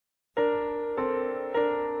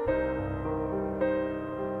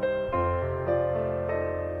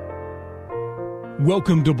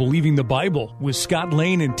Welcome to Believing the Bible with Scott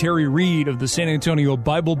Lane and Terry Reed of the San Antonio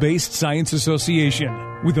Bible-Based Science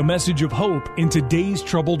Association, with a message of hope in today's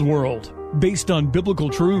troubled world, based on biblical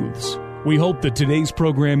truths. We hope that today's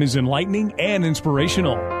program is enlightening and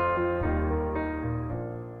inspirational.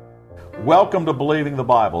 Welcome to Believing the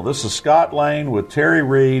Bible. This is Scott Lane with Terry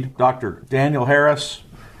Reed, Dr. Daniel Harris,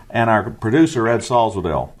 and our producer, Ed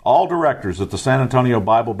Salzwedel, all directors at the San Antonio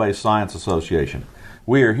Bible-Based Science Association.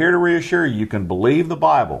 We are here to reassure you can believe the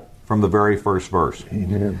Bible from the very first verse.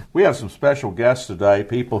 Amen. We have some special guests today,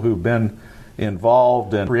 people who've been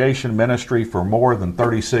involved in creation ministry for more than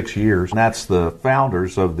 36 years. And that's the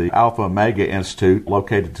founders of the Alpha Omega Institute,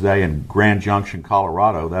 located today in Grand Junction,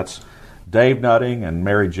 Colorado. That's Dave Nutting and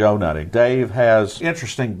Mary Jo Nutting. Dave has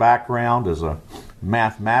interesting background as a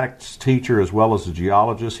mathematics teacher as well as a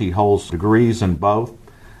geologist. He holds degrees in both,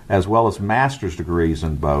 as well as master's degrees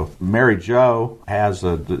in both. Mary Jo has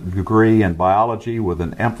a degree in biology with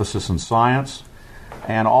an emphasis in science,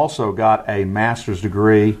 and also got a master's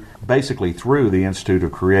degree basically through the Institute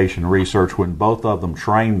of Creation Research when both of them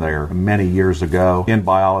trained there many years ago in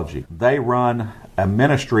biology. They run a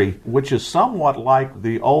ministry which is somewhat like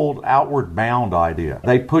the old Outward Bound idea.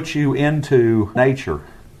 They put you into nature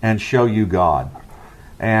and show you God.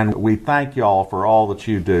 And we thank y'all for all that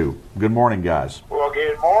you do. Good morning, guys. Well,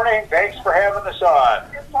 good morning. Thanks for having us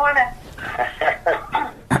on. Good morning.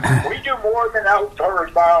 We do more than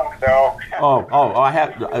Outward Bound, though. I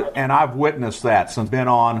have, and I've witnessed that since been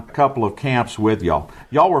on a couple of camps with y'all.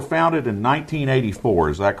 Y'all were founded in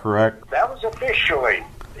 1984, is that correct? That was officially,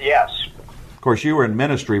 yes. Of course, you were in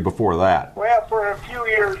ministry before that. Well, for a few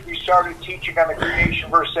years, we started teaching on the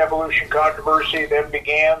creation versus evolution controversy, then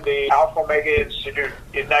began the Alpha Omega Institute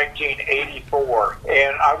in 1984.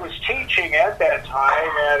 And I was teaching at that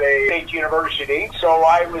time at a state university, so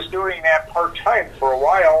I was doing that part-time for a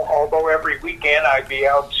while, although every weekend I'd be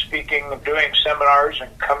out speaking and doing seminars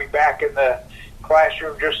and coming back in the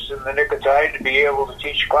classroom just in the nick of time to be able to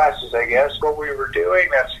teach classes, I guess. What we were doing,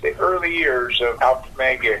 that's the early years of Alpha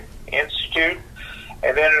Omega Institute,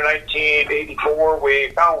 and then in 1984 we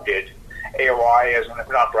founded AOI as a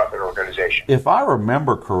nonprofit organization. If I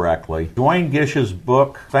remember correctly, Duane Gish's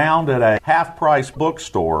book, found at a half-price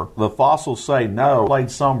bookstore, The Fossils Say No, played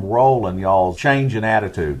some role in y'all's change in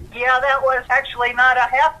attitude. Yeah, that was actually not a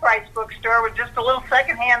half-price bookstore. It was just a little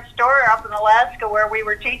second-hand store up in Alaska where we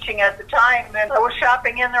were teaching at the time. And I was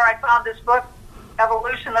shopping in there. I found this book,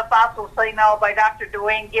 Evolution, The Fossils Say No, by Dr.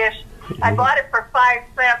 Duane Gish. I bought it for 5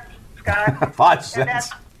 cents. Scott. 5 cents. And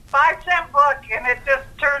that's a 5-cent book, and it just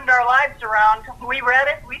turned our lives around. We read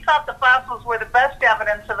it. We thought the fossils were the best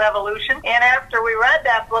evidence of evolution. And after we read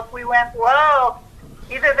that book, we went, whoa,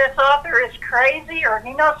 either this author is crazy or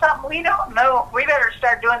he knows something we don't know. We better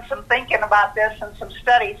start doing some thinking about this and some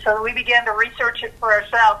studies. So we began to research it for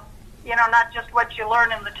ourselves. You know, not just what you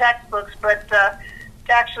learn in the textbooks, but to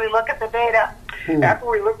actually look at the data. After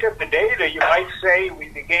we looked at the data, you might say we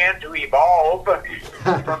began to evolve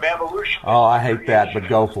from evolution. Oh, I hate that, but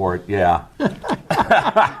go for it, yeah.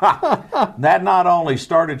 That not only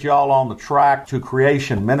started y'all on the track to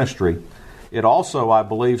creation ministry, it also, I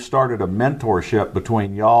believe, started a mentorship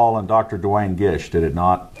between y'all and Dr. Duane Gish, did it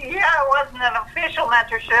not? Yeah, it wasn't an official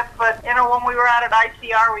mentorship, but, you know, when we were out at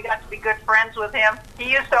ICR, we got to be good friends with him.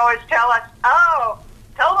 He used to always tell us,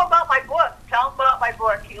 tell him about my book. Tell him about my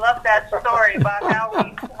book. He loved that story about how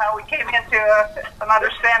we came into an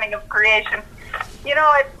understanding of creation. You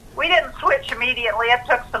know, we didn't switch immediately. It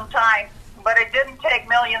took some time, but it didn't take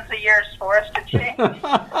millions of years for us to change.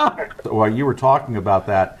 Well, you were talking about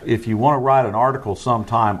that. If you want to write an article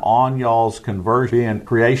sometime on y'all's conversion being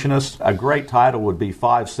creationists, a great title would be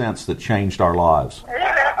 5 Cents That Changed Our Lives.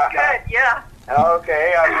 Yeah, that's good, yeah.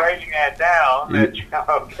 Okay, I'm writing that down.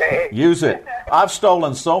 Okay. Use it. I've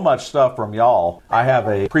stolen so much stuff from y'all. I have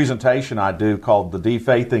a presentation I do called The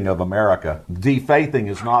Defaithing of America. Defaithing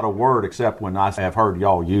is not a word except when I have heard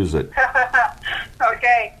y'all use it.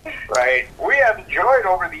 Okay. Right. We have enjoyed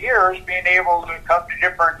over the years being able to come to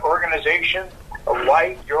different organizations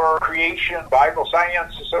like your Creation Bible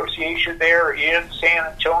Science Association there in San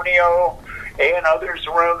Antonio and others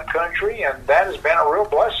around the country, and that has been a real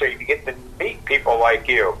blessing to get to meet people like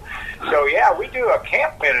you. So, yeah, we do a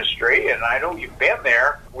camp ministry, and I know you've been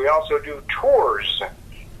there. We also do tours,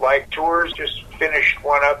 like tours, just finished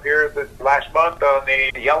one up here the last month on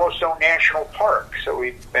the Yellowstone National Park. So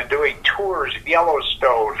we've been doing tours of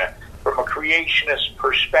Yellowstone from a creationist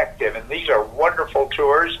perspective, and these are wonderful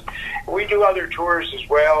tours. We do other tours as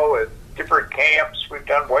well at different camps. We've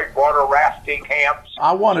done whitewater rafting camps.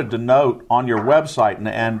 I wanted to note on your website,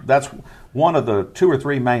 and that's one of the 2 or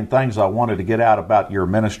 3 main things I wanted to get out about your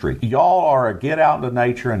ministry. Y'all are a get out into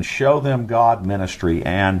nature and show them God ministry,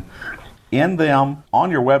 and in them, on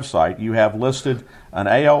your website, you have listed an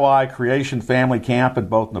AOI Creation Family Camp in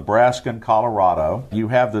both Nebraska and Colorado. You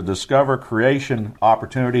have the Discover Creation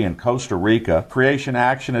opportunity in Costa Rica, Creation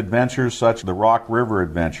Action Adventures such as the Rock River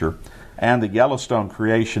Adventure, and the Yellowstone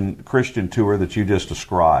Creation Christian Tour that you just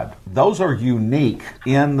described. Those are unique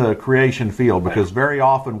in the creation field because very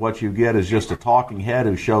often what you get is just a talking head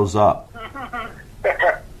who shows up.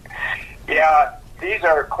 Yeah, these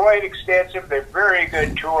are quite extensive. They're very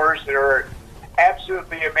good tours. They're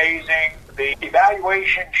absolutely amazing. The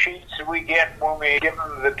evaluation sheets that we get when we give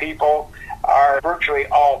them to the people are virtually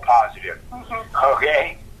all positive.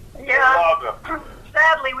 Okay? Yeah. I love them.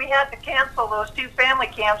 Sadly, we had to cancel those 2 family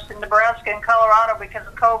camps in Nebraska and Colorado because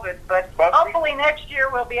of COVID, but hopefully next year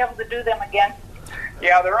we'll be able to do them again.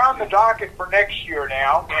 Yeah, they're on the docket for next year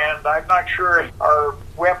now, and I'm not sure if our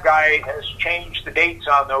web guy has changed the dates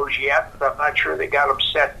on those yet. I'm not sure they got them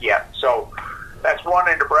set yet. So that's one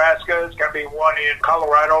in Nebraska. It's going to be one in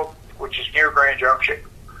Colorado, which is near Grand Junction.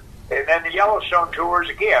 And then the Yellowstone tours,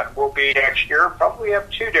 again, will be next year. Probably have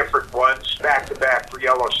 2 different ones back-to-back for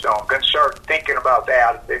Yellowstone. Going to start thinking about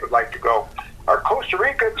that if they would like to go. Our Costa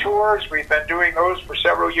Rica tours, we've been doing those for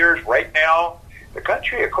several years. Right now, the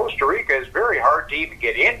country of Costa Rica is very hard to even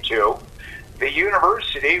get into. The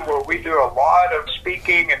university, where we do a lot of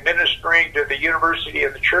speaking and ministering to the university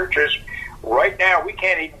and the churches, right now we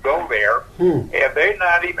can't even go there. And they're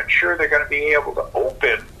not even sure they're going to be able to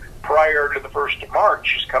open prior to the 1st of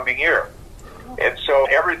March this coming year. And so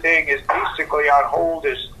everything is basically on hold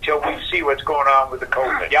until we see what's going on with the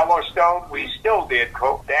COVID. Yellowstone, we still did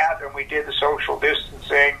that, and we did the social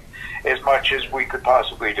distancing as much as we could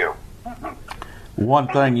possibly do. One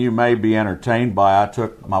thing you may be entertained by,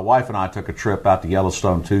 my wife and I took a trip out to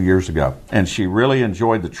Yellowstone 2 years ago, and she really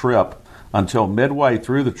enjoyed the trip until midway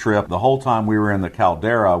through the trip. The whole time we were in the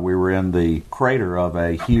caldera, we were in the crater of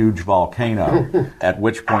a huge volcano, at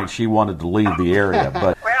which point she wanted to leave the area.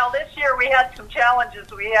 But well, this year we had some challenges.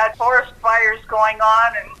 We had forest fires going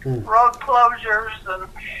on and road closures, and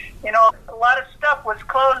a lot of stuff was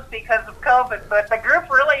closed because of COVID, but the group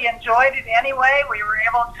really enjoyed it anyway. We were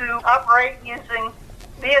able to operate using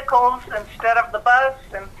vehicles instead of the bus,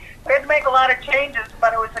 and we had to make a lot of changes,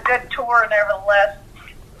 but it was a good tour nevertheless.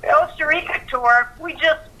 The Costa Rica tour, we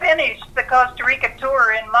just finished the Costa Rica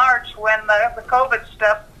tour in March when the COVID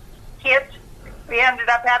stuff hit. We ended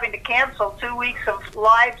up having to cancel 2 weeks of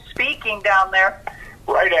live speaking down there.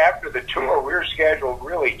 Right after the tour, we were scheduled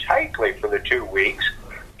really tightly for the 2 weeks.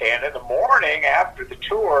 And in the morning after the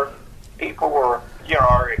tour, people were,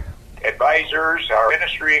 our advisors, our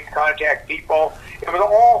ministry contact people, it was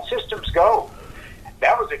all systems go.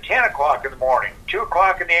 That was at 10 o'clock in the morning. 2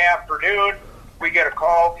 o'clock in the afternoon, we get a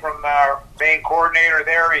call from our main coordinator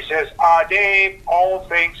there. He says, Dave, all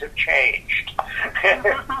things have changed.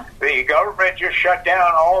 The government just shut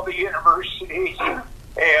down all the universities,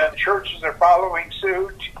 and churches are following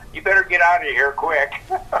suit. You better get out of here quick.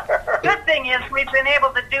 Good thing is we've been able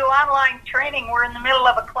to do online training. We're in the middle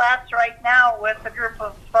of a class right now with a group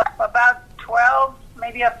of about 12,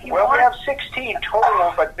 maybe a few more. Well, we have 16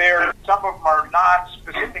 total, but some of them are not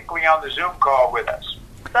specifically on the Zoom call with us.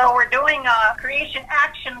 So we're doing creation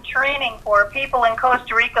action training for people in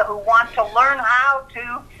Costa Rica who want to learn how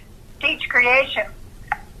to teach creation.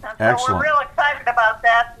 And so Excellent. We're real excited about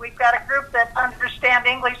that. We've got a group that understand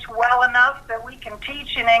English well enough that we can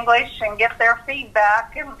teach in English and get their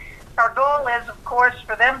feedback. And our goal is, of course,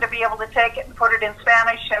 for them to be able to take it and put it in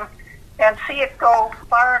Spanish and see it go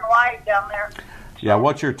far and wide down there. yeah,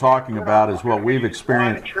 what you're talking about is what we've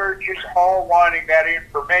experienced. The churches all wanting that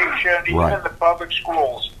information, even Right. the public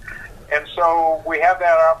schools. And so we have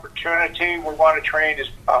that opportunity. We want to train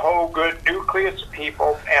a whole good nucleus of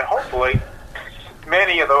people, and hopefully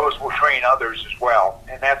many of those will train others as well.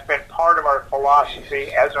 And that's been part of our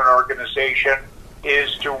philosophy as an organization,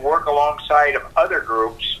 is to work alongside of other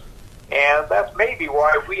groups. And that's maybe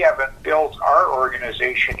why we haven't built our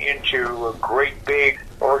organization into a great big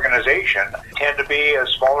organization. We tend to be a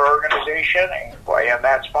smaller organization, and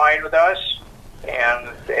that's fine with us. And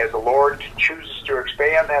as the Lord chooses to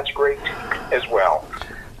expand, that's great as well.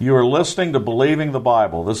 You are listening to Believing the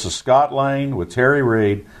Bible. This is Scott Lane with Terry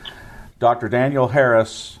Reed, Dr. Daniel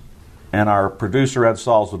Harris, and our producer Ed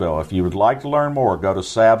Salzado. If you would like to learn more, go to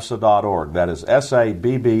sabsa.org. That is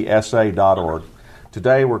sabbsa.org.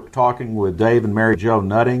 Today we're talking with Dave and Mary Jo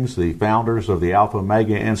Nuttings, the founders of the Alpha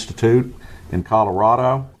Omega Institute in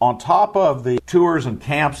Colorado. On top of the tours and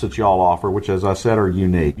camps that y'all offer, which as I said are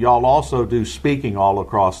unique, y'all also do speaking all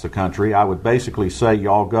across the country. I would basically say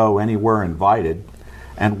y'all go anywhere invited.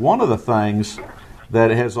 And one of the things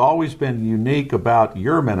that has always been unique about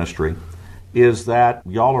your ministry is that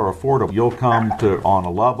y'all are affordable. You'll come to on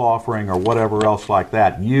a love offering or whatever else like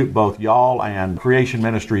that. Both y'all and Creation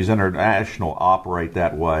Ministries International operate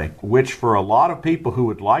that way, which for a lot of people who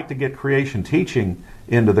would like to get creation teaching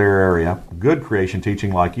into their area, good creation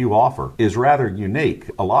teaching like you offer, is rather unique.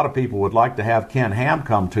 A lot of people would like to have Ken Ham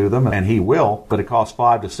come to them, and he will, but it costs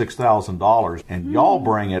 $5,000 to $6,000, and y'all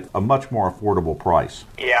bring it a much more affordable price.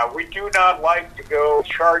 Yeah, we do not like to go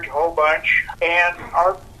charge a whole bunch, and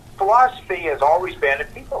our philosophy has always been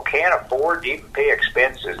if people can't afford to even pay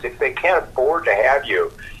expenses, if they can't afford to have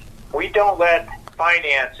you, we don't let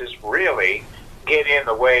finances really get in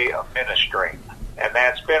the way of ministering. And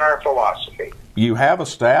that's been our philosophy. You have a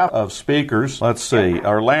staff of speakers. Let's see.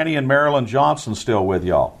 Are Lanny and Marilyn Johnson still with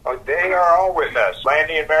y'all? Oh, they are all with us.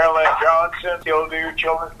 Lanny and Marilyn Johnson still do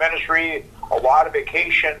children's ministry, a lot of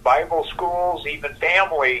vacation Bible schools, even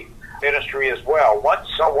family ministry as well. Once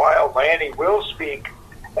in a while, Lanny will speak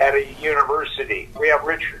at a university. We have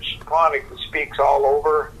Richard Stepanek that speaks all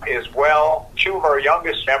over as well. Two of our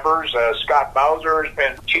youngest members, Scott Mauser, has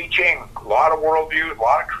been teaching a lot of worldview, a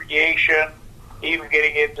lot of creation, even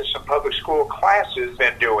getting into some public school classes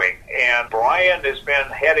been doing. And Brian has been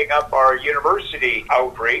heading up our university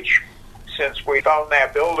outreach since we found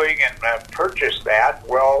that building and purchased that.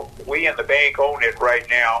 Well, we in the bank own it right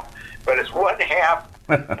now, but it's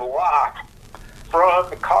 1.5 block from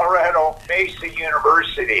the Colorado Mesa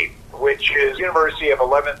University, which is a university of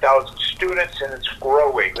 11,000 students, and it's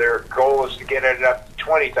growing. Their goal is to get it up to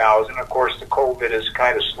 20,000. Of course, the COVID has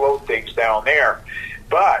kind of slowed things down there.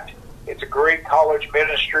 But it's a great college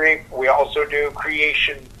ministry. We also do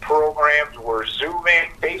creation programs. We're Zooming,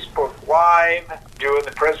 Facebook Live, doing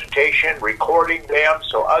the presentation, recording them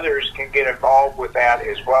so others can get involved with that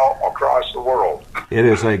as well across the world. It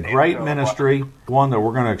is a great ministry, one that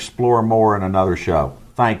we're going to explore more in another show.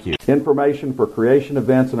 Thank you. Information for creation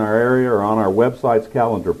events in our area are on our website's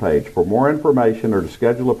calendar page. For more information or to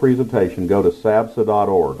schedule a presentation, go to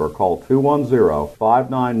sabsa.org or call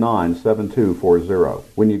 210-599-7240.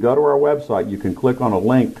 When you go to our website, you can click on a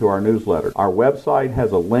link to our newsletter. Our website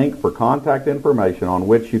has a link for contact information on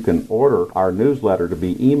which you can order our newsletter to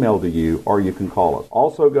be emailed to you, or you can call us.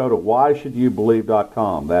 Also go to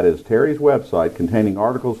whyshouldyoubelieve.com. That is Terry's website containing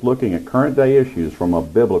articles looking at current day issues from a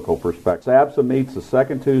biblical perspective. SABSA meets the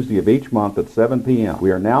second Tuesday of each month at 7 p.m.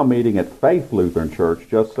 We are now meeting at Faith Lutheran Church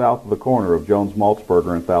just south of the corner of Jones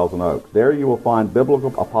Maltzberger and Thousand Oaks. There you will find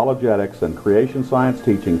biblical apologetics and creation science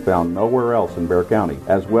teaching found nowhere else in Bexar County,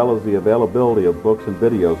 as well as the availability of books and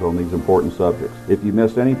videos on these important subjects. If you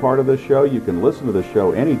missed any part of this show, you can listen to the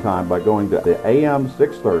show anytime by going to the AM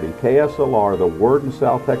 630 KSLR, the Word in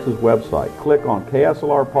South Texas website. Click on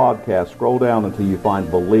KSLR Podcast, scroll down until you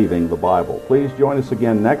find Believing the Bible. Please join us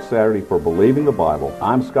again next Saturday for Believing the Bible.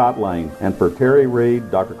 I'm Scott Lane, and for Terry Reed,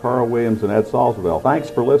 Dr. Carl Williams, and Ed Salzwell, thanks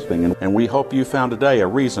for listening, and we hope you found today a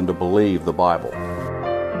reason to believe the Bible.